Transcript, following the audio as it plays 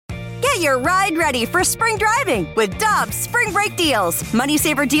Get your ride ready for spring driving with Dobbs Spring Break Deals. Money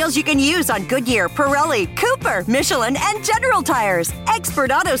saver deals you can use on Goodyear, Pirelli, Cooper, Michelin, and General Tires.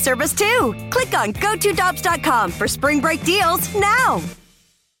 Expert auto service, too. Click on GoToDobbs.com for spring break deals now.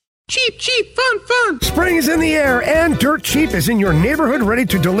 Cheap, cheap, fun, fun. Spring is in the air, and Dirt Cheap is in your neighborhood ready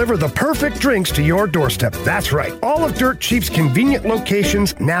to deliver the perfect drinks to your doorstep. That's right. All of Dirt Cheap's convenient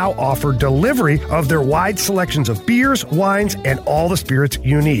locations now offer delivery of their wide selections of beers, wines, and all the spirits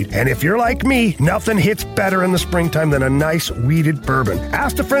you need. And if you're like me, nothing hits better in the springtime than a nice weeded bourbon.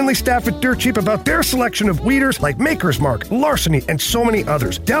 Ask the friendly staff at Dirt Cheap about their selection of weeders like Maker's Mark, Larceny, and so many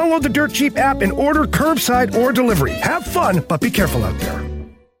others. Download the Dirt Cheap app and order curbside or delivery. Have fun, but be careful out there.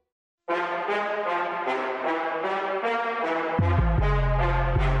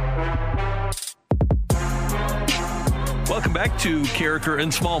 Welcome back to Carricker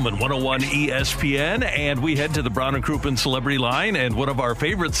and Smallman, 101 ESPN, and we head to the Brown and Crouppen Celebrity Line, and one of our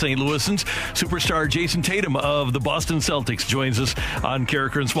favorite St. Louisans, superstar Jayson Tatum of the Boston Celtics, joins us on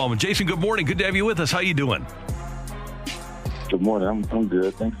Carricker and Smallman. Jason, good morning. Good to have you with us. How you doing? Good morning. I'm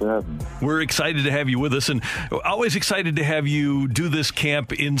good. Thanks for having me. We're excited to have you with us, and always excited to have you do this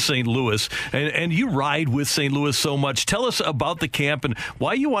camp in St. Louis. And you ride with St. Louis so much. Tell us about the camp and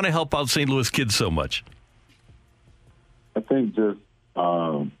why you want to help out St. Louis kids so much. I think just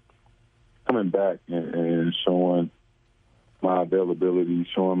coming back and showing my availability,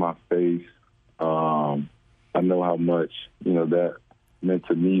 showing my face. I know how much, that meant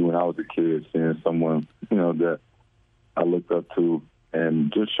to me when I was a kid, seeing someone, that I looked up to,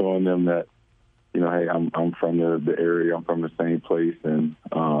 and just showing them that, hey, I'm from the area, I'm from the same place, and,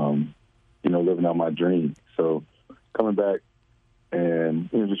 living out my dream. So coming back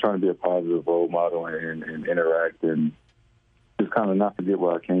and, just trying to be a positive role model and interact and just kind of not forget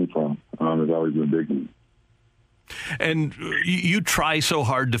where I came from has always been big to me. And you try so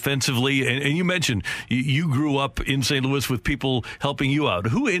hard defensively, and you mentioned you grew up in St. Louis with people helping you out.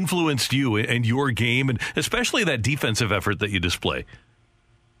 Who influenced you and your game, and especially that defensive effort that you display?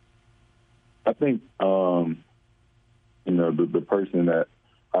 I think, the person that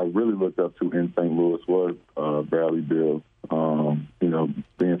I really looked up to in St. Louis was Bradley Beal.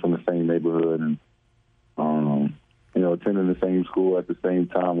 Being from the same neighborhood and, attending the same school at the same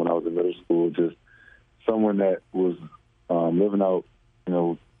time when I was in middle school, just someone that was living out,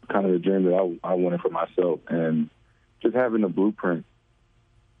 kind of the dream that I wanted for myself, and just having a blueprint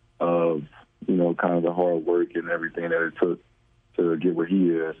of, kind of the hard work and everything that it took to get where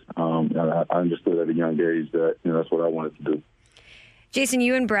he is. I understood at a young age that, that's what I wanted to do. Jason,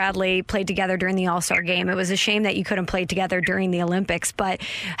 you and Bradley played together during the All-Star game. It was a shame that you couldn't play together during the Olympics, but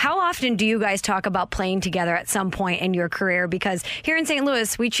how often do you guys talk about playing together at some point in your career? Because here in St.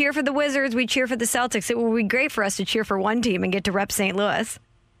 Louis, we cheer for the Wizards, we cheer for the Celtics. It would be great for us to cheer for one team and get to rep St. Louis.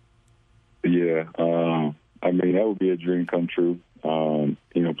 Yeah, that would be a dream come true. Playing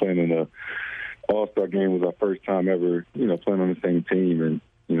in the All-Star game was our first time ever, playing on the same team, and,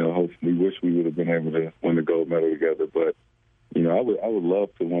 hopefully we wish we would have been able to win the gold medal together, but I would love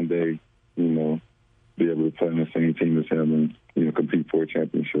to one day, be able to play on the same team as him and, compete for a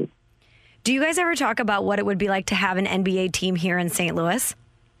championship. Do you guys ever talk about what it would be like to have an NBA team here in St. Louis?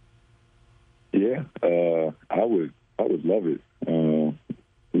 Yeah, I would love it.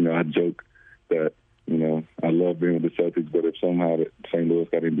 I joke that, I love being with the Celtics, but if somehow the St. Louis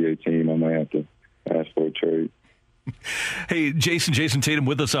got an NBA team, I might have to ask for a trade. Hey, Jayson Tatum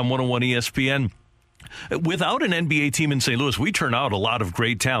with us on 101 ESPN. Without an NBA team in St. Louis, we turn out a lot of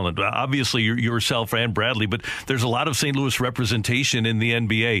great talent. Obviously, yourself and Bradley, but there's a lot of St. Louis representation in the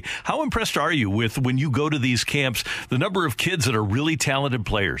NBA. How impressed are you with, when you go to these camps, the number of kids that are really talented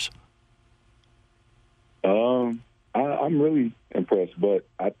players? I'm really impressed, but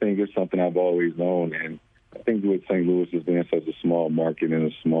I think it's something I've always known. And I think with St. Louis as being such a small market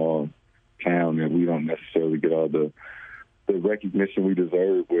and a small town, that we don't necessarily get all the recognition we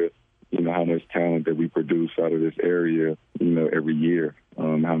deserve with, how much talent that we produce out of this area, every year.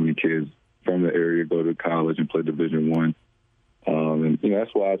 How many kids from the area go to college and play Division I. And,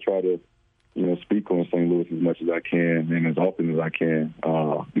 that's why I try to, speak on St. Louis as much as I can and as often as I can,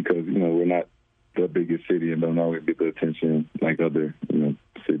 because, we're not the biggest city and don't always get the attention like other,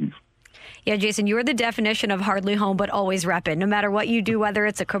 cities. Yeah, Jason, you're the definition of hardly home but always repping. No matter what you do, whether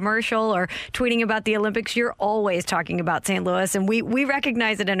it's a commercial or tweeting about the Olympics, you're always talking about St. Louis, and we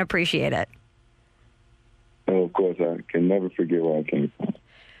recognize it and appreciate it. Oh, of course, I can never forget where I came from.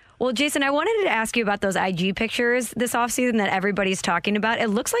 Well, Jason, I wanted to ask you about those IG pictures this offseason that everybody's talking about. It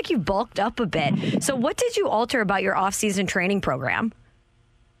looks like you've bulked up a bit. So what did you alter about your offseason training program?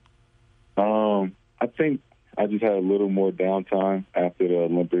 I think I just had a little more downtime after the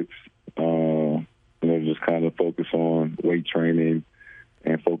Olympics. Just kind of focus on weight training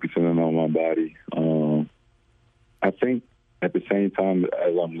and focusing in on my body. I think at the same time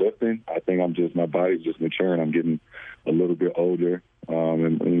as I'm lifting, I think my body's just maturing. I'm getting a little bit older,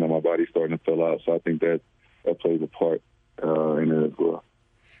 and my body's starting to fill out. So I think that plays a part in it as well.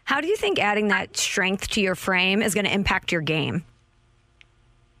 How do you think adding that strength to your frame is going to impact your game?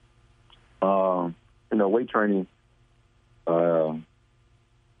 Weight training, I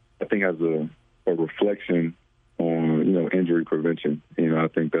think has a reflection on, injury prevention. I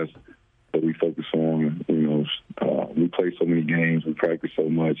think that's what we focus on. We play so many games, we practice so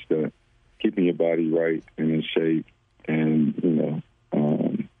much that keeping your body right and in shape and,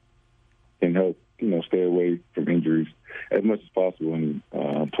 can help, stay away from injuries as much as possible and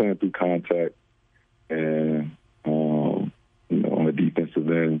playing through contact and, on the defensive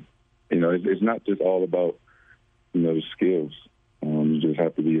end. It's not just all about, the skills. You just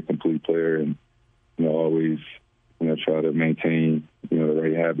have to be a complete player and, always, try to maintain, the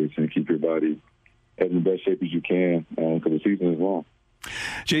right habits and keep your body in the best shape as you can because the season is long.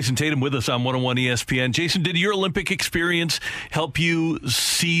 Jayson Tatum with us on 101 ESPN. Jason, did your Olympic experience help you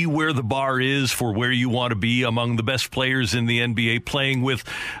see where the bar is for where you want to be among the best players in the NBA, playing with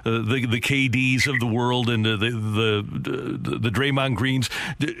the KDs of the world and the Draymond Greens?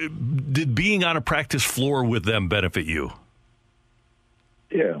 Did being on a practice floor with them benefit you?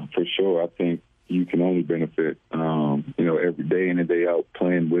 Yeah, for sure. I think you can only benefit, every day in and day out,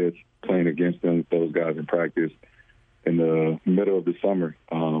 playing against those guys in practice. In the middle of the summer,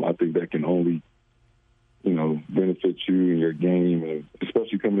 I think that can only, benefit you and your game, and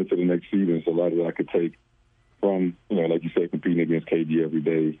especially coming into the next season. So a lot of that I could take from, like you said, competing against KD every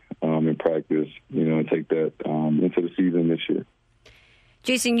day in practice, and take that into the season this year.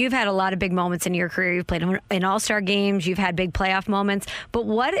 Jason, you've had a lot of big moments in your career. You've played in all-star games. You've had big playoff moments. But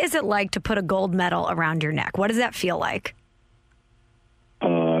what is it like to put a gold medal around your neck? What does that feel like?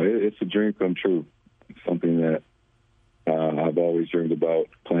 It's a dream come true. It's something that I've always dreamed about,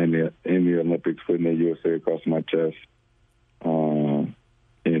 playing in the Olympics, putting the USA across my chest. The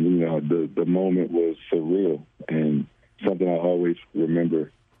moment was surreal and something I always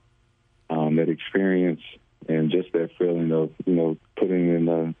remember. That experience and just that feeling of, putting in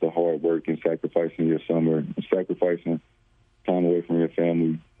the hard work and sacrificing your summer, and sacrificing time away from your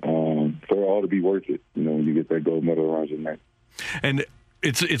family, for it all to be worth it, when you get that gold medal around your neck. And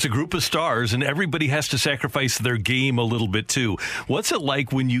it's a group of stars, and everybody has to sacrifice their game a little bit too. What's it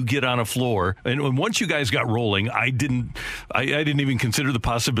like when you get on a floor? And once you guys got rolling, I didn't even consider the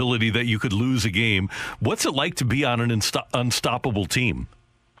possibility that you could lose a game. What's it like to be on an unstoppable team?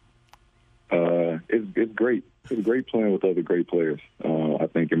 It's great. It's great playing with other great players. I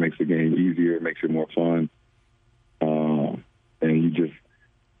think it makes the game easier. It makes it more fun, and you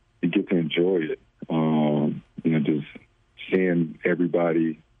get to enjoy it. Just seeing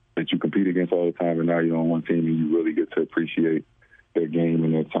everybody that you compete against all the time, and now you're on one team, and you really get to appreciate their game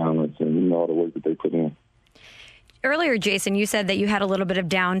and their talents and all the work that they put in. Earlier, Jason, you said that you had a little bit of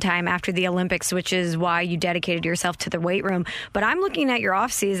downtime after the Olympics, which is why you dedicated yourself to the weight room. But I'm looking at your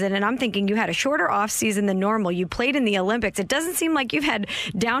off season, and I'm thinking you had a shorter off season than normal. You played in the Olympics. It doesn't seem like you've had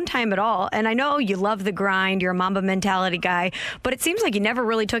downtime at all. And I know you love the grind. You're a Mamba mentality guy. But it seems like you never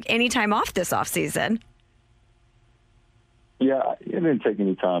really took any time off this off season. Yeah, I didn't take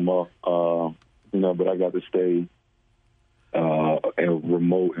any time off, but I got to stay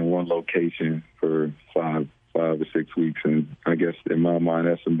remote in one location for 5 or 6 weeks. And I guess in my mind,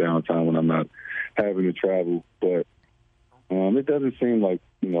 that's some downtime when I'm not having to travel. But it doesn't seem like,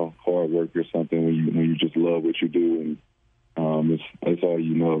 hard work or something when you just love what you do. And it's all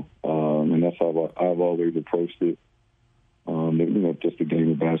you know. And that's how I've always approached it. Just the game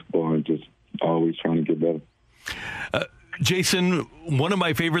of basketball and just always trying to get better. Jason, one of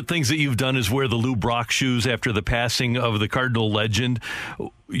my favorite things that you've done is wear the Lou Brock shoes after the passing of the Cardinal legend.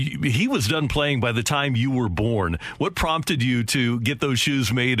 He was done playing by the time you were born. What prompted you to get those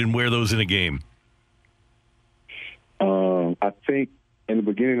shoes made and wear those in a game? I think in the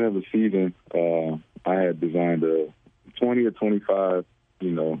beginning of the season, I had designed a 20 or 25,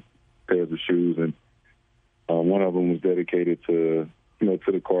 pairs of shoes, and one of them was dedicated to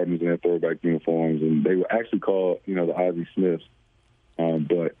the Cardinals in their throwback uniforms, and they were actually called, the Ivy Smiths.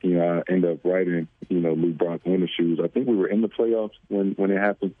 But I ended up writing, Lou Brock winter shoes. I think we were in the playoffs when it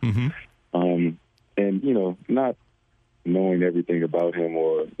happened. Mm-hmm. And, not knowing everything about him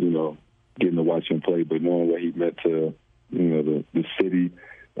or, getting to watch him play, but knowing what he meant to, the city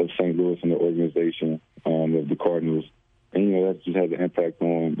of St. Louis and the organization of the Cardinals. And, that just had an impact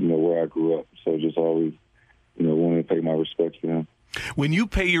on, where I grew up. So just always, wanting to pay my respects to him. When you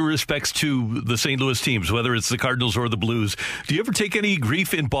pay your respects to the St. Louis teams, whether it's the Cardinals or the Blues, do you ever take any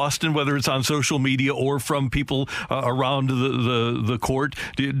grief in Boston, whether it's on social media or from people around the court?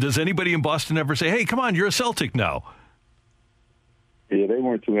 Does anybody in Boston ever say, hey, come on, you're a Celtic now? Yeah, they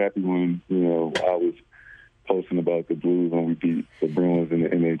weren't too happy when, I was posting about the Blues when we beat the Bruins in the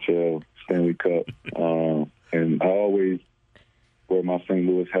NHL Stanley Cup. And I always wear my St.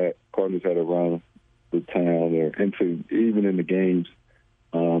 Louis hat, Cardinals hat around the town or even in the games.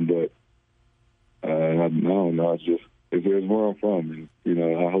 But I don't know. It's where I'm from. And,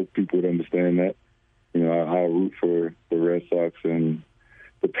 I hope people would understand that. I root for the Red Sox and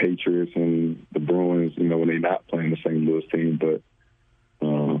the Patriots and the Bruins, when they're not playing the St. Louis team. But,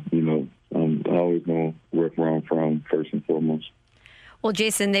 I'm always going to work where I'm from first and foremost. Well,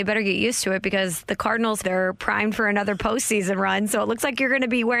 Jason, they better get used to it because the Cardinals, they're primed for another postseason run. So it looks like you're going to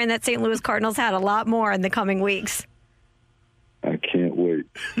be wearing that St. Louis Cardinals hat a lot more in the coming weeks. I can't wait.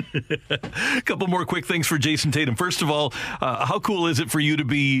 A couple more quick things for Jason Tatum. First of all, how cool is it for you to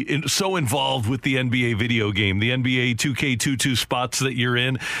be so involved with the NBA video game, the NBA 2K22 spots that you're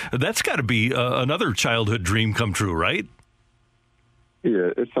in? That's got to be another childhood dream come true, right?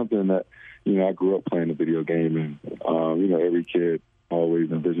 Yeah, it's something that, I grew up playing a video game, and, every kid always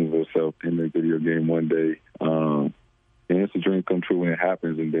envisions themselves in the video game one day. And it's a dream come true when it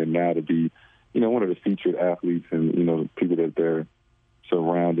happens. And then now to be, one of the featured athletes and, people that they're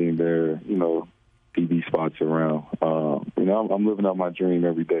surrounding their, TV spots around. I'm living out my dream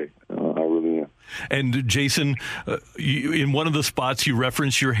every day. I really am. And Jason, in one of the spots you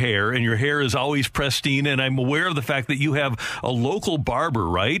reference your hair, and your hair is always pristine, and I'm aware of the fact that you have a local barber,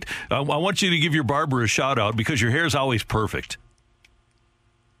 right? I want you to give your barber a shout out because your hair is always perfect.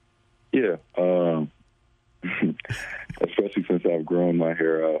 Yeah, especially since I've grown my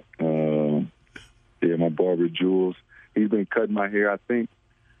hair out. My barber, Jules, he's been cutting my hair, I think,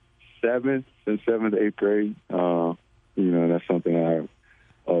 since 7th to 8th grade. And that's something I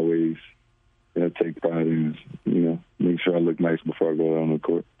always take pride in, make sure I look nice before I go out on the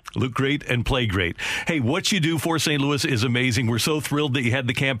court. Look great and play great. Hey, what you do for St. Louis is amazing. We're so thrilled that you had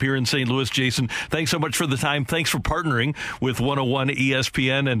the camp here in St. Louis, Jason. Thanks so much for the time. Thanks for partnering with 101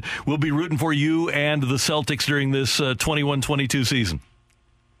 ESPN, and we'll be rooting for you and the Celtics during this 21-22 season.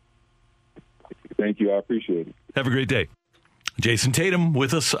 Thank you. I appreciate it. Have a great day. Jason Tatum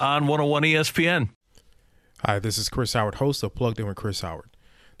with us on 101 ESPN. Hi, this is Chris Howard, host of Plugged In with Chris Howard.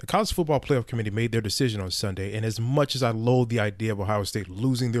 The College Football Playoff Committee made their decision on Sunday, and as much as I loathe the idea of Ohio State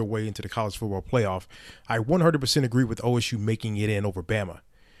losing their way into the College Football Playoff, I 100% agree with OSU making it in over Bama.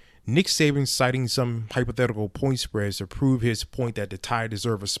 Nick Saban citing some hypothetical point spreads to prove his point that the Tide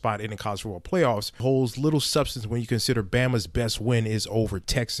deserve a spot in the College Football Playoffs holds little substance when you consider Bama's best win is over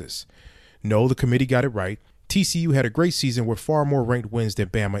Texas. No, the committee got it right. TCU had a great season with far more ranked wins than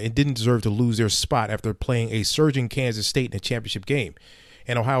Bama and didn't deserve to lose their spot after playing a surging Kansas State in a championship game.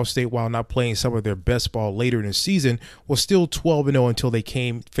 And Ohio State, while not playing some of their best ball later in the season, was still 12-0 until they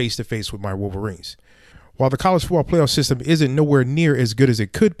came face-to-face with my Wolverines. While the college football playoff system isn't nowhere near as good as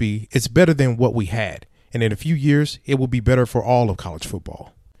it could be, it's better than what we had. And in a few years, it will be better for all of college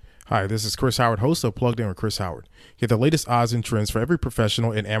football. Hi, this is Chris Howard, host of Plugged In with Chris Howard. Get the latest odds and trends for every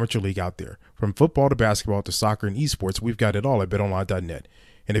professional and amateur league out there. From football to basketball to soccer and esports, we've got it all at BetOnline.net.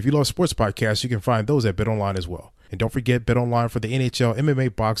 And if you love sports podcasts, you can find those at BetOnline as well. And don't forget BetOnline for the NHL,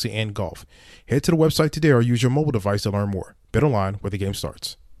 MMA, boxing, and golf. Head to the website today or use your mobile device to learn more. BetOnline, where the game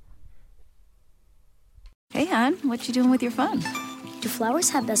starts. Hey, hon, what you doing with your phone? Do flowers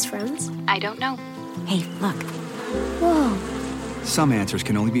have best friends? I don't know. Hey, look. Whoa. Some answers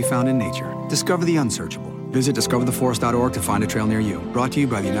can only be found in nature. Discover the unsearchable. Visit discovertheforest.org to find a trail near you. Brought to you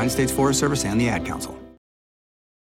by the United States Forest Service and the Ad Council.